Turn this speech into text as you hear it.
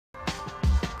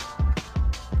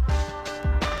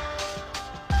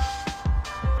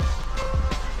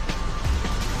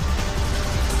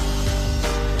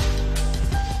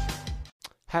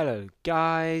Hello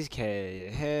guys, Kay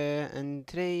here, and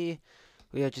today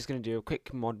we are just going to do a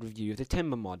quick mod review of the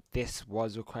Timber mod. This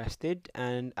was requested,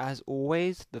 and as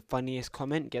always, the funniest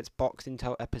comment gets boxed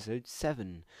until episode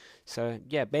 7. So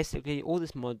yeah, basically all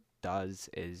this mod does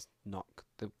is knock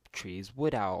the tree's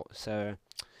wood out. So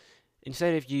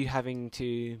instead of you having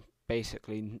to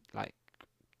basically like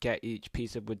get each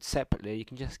piece of wood separately, you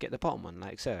can just get the bottom one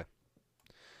like so.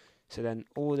 So then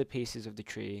all the pieces of the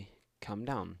tree come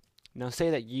down. Now say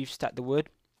that you've stacked the wood.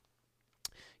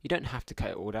 You don't have to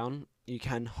cut it all down. You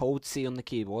can hold C on the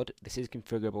keyboard. This is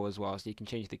configurable as well, so you can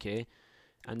change the key,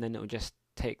 and then it will just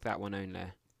take that one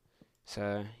only.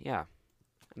 So yeah,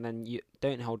 and then you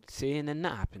don't hold C, and then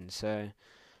that happens. So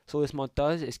all this mod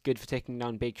does, it's good for taking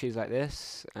down big trees like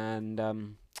this,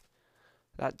 and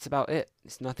that's about it.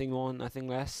 It's nothing more, nothing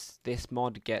less. This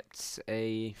mod gets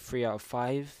a 3 out of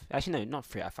 5. Actually, no, not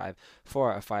 3 out of 5.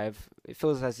 4 out of 5. It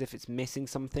feels as if it's missing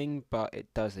something, but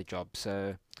it does the job.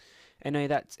 So anyway,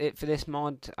 that's it for this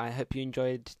mod. I hope you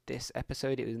enjoyed this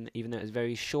episode, even though it was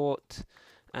very short,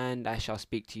 and I shall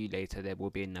speak to you later. There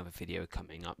will be another video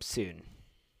coming up soon.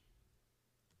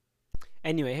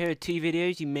 Anyway, here are two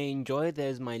videos you may enjoy.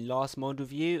 There's my last mod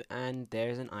review, and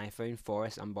there's an iPhone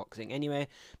 4S unboxing. Anyway,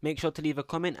 make sure to leave a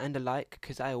comment and a like,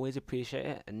 because I always appreciate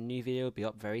it, and a new video will be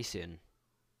up very soon.